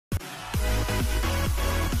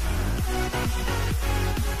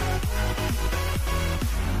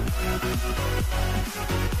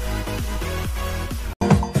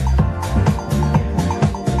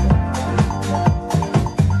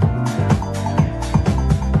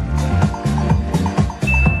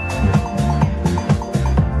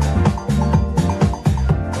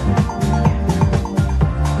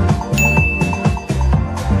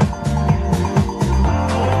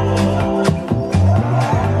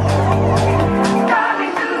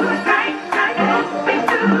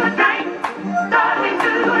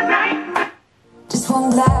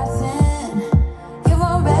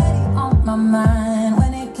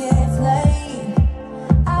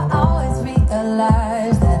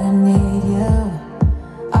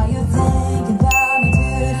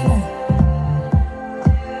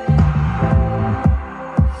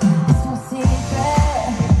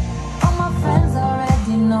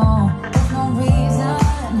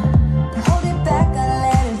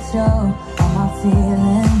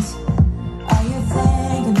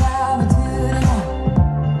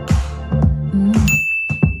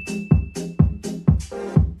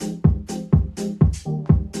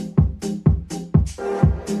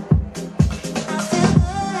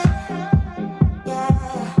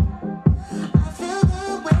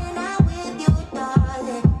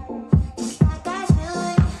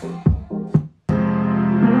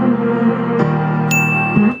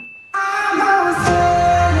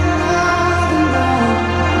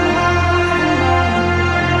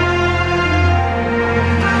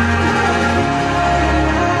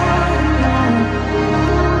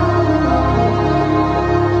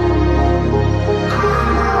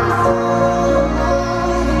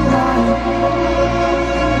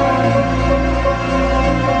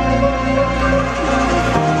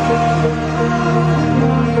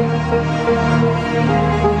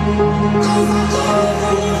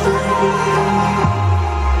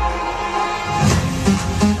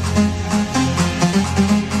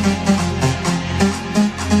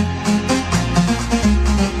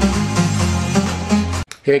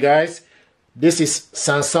Okay guys, this is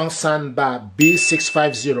Samsung Soundbar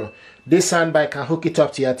B650. This soundbar can hook it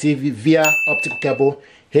up to your TV via optical cable,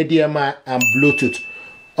 HDMI and Bluetooth.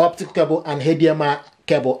 Optical cable and HDMI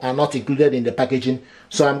cable are not included in the packaging,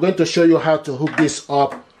 so I'm going to show you how to hook this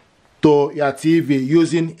up to your TV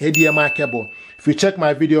using HDMI cable. If you check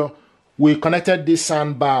my video, we connected this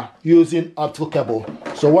soundbar using optical cable.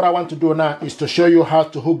 So what I want to do now is to show you how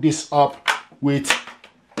to hook this up with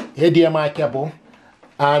HDMI cable.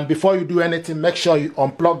 And before you do anything, make sure you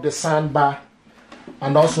unplug the soundbar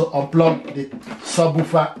and also unplug the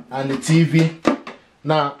subwoofer and the TV.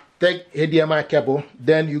 Now take HDMI cable,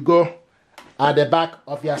 then you go at the back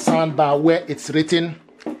of your soundbar where it's written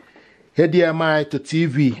HDMI to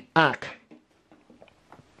TV ARC.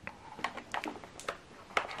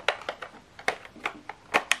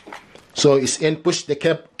 So it's in, push the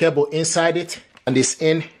cable inside it, and it's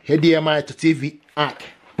in HDMI to TV ARC.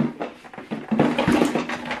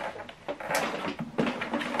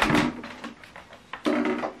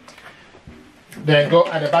 Then go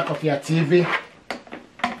at the back of your TV.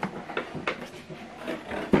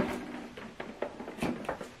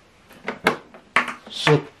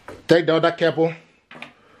 So take the other cable.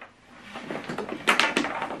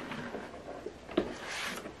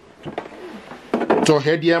 To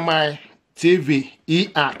HDMI TV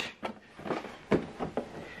EARC.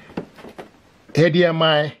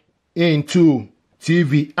 HDMI into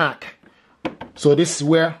TV ARC. So this is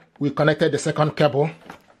where we connected the second cable.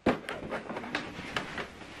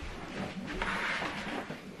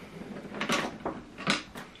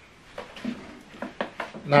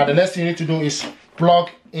 Now the next thing you need to do is plug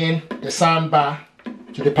in the soundbar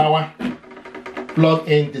to the power, plug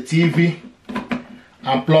in the TV,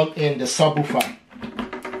 and plug in the subwoofer.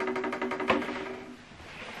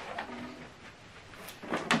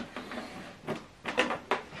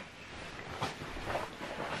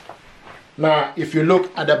 Now if you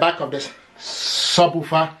look at the back of the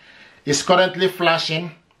subwoofer, it's currently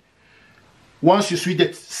flashing. Once you switch the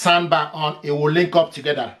soundbar on, it will link up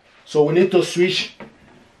together. So we need to switch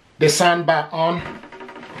the soundbar on.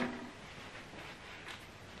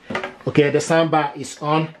 Okay, the soundbar is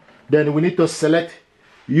on. Then we need to select,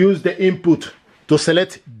 use the input to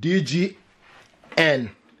select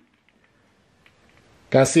DGN.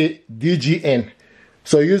 Can see DGN.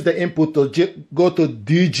 So use the input to go to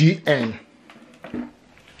DGN.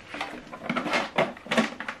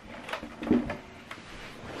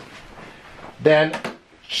 Then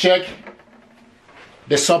check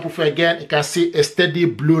the subwoofer again. You can see a steady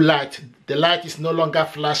blue light. The light is no longer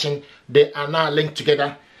flashing. They are now linked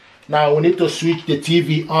together. Now we need to switch the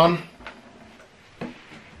TV on.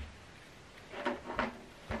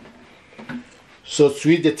 So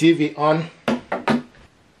switch the TV on.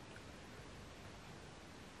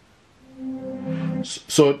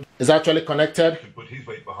 So it's actually connected.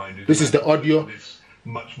 This is the audio.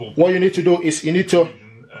 What you need to do is you need to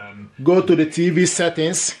go to the TV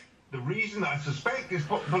settings. The reason I suspect is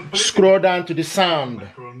scroll down to the sound,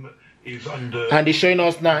 and it's showing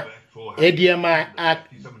us now HDMI ARC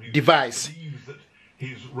device.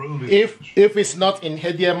 If it's not in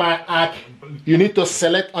HDMI ARC, you need to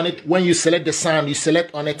select on it. When you select the sound, you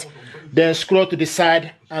select on it, then scroll to the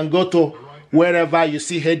side and go to wherever you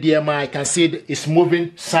see HDMI. You can see it's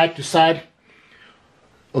moving side to side.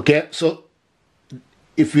 Okay, so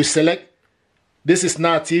if you select, this is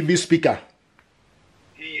now TV speaker.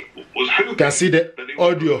 You can see the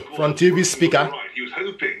audio from TV speaker.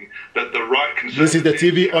 This is the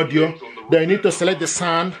TV audio. Then you need to select the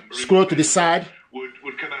sound, scroll to the side,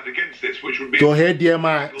 to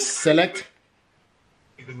HDMI, select.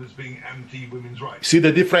 See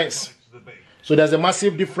the difference? So there's a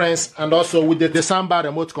massive difference, and also with the soundbar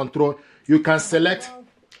remote control, you can select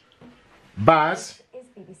bars,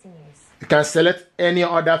 you can select any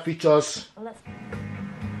other features.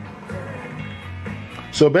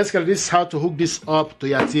 So basically this is how to hook this up to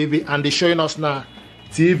your TV, and they're showing us now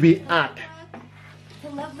TV ARC. It's a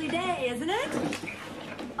lovely day, isn't it?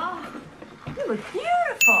 Oh, you look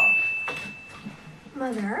beautiful.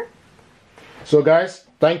 Mother? So guys,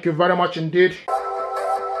 thank you very much indeed.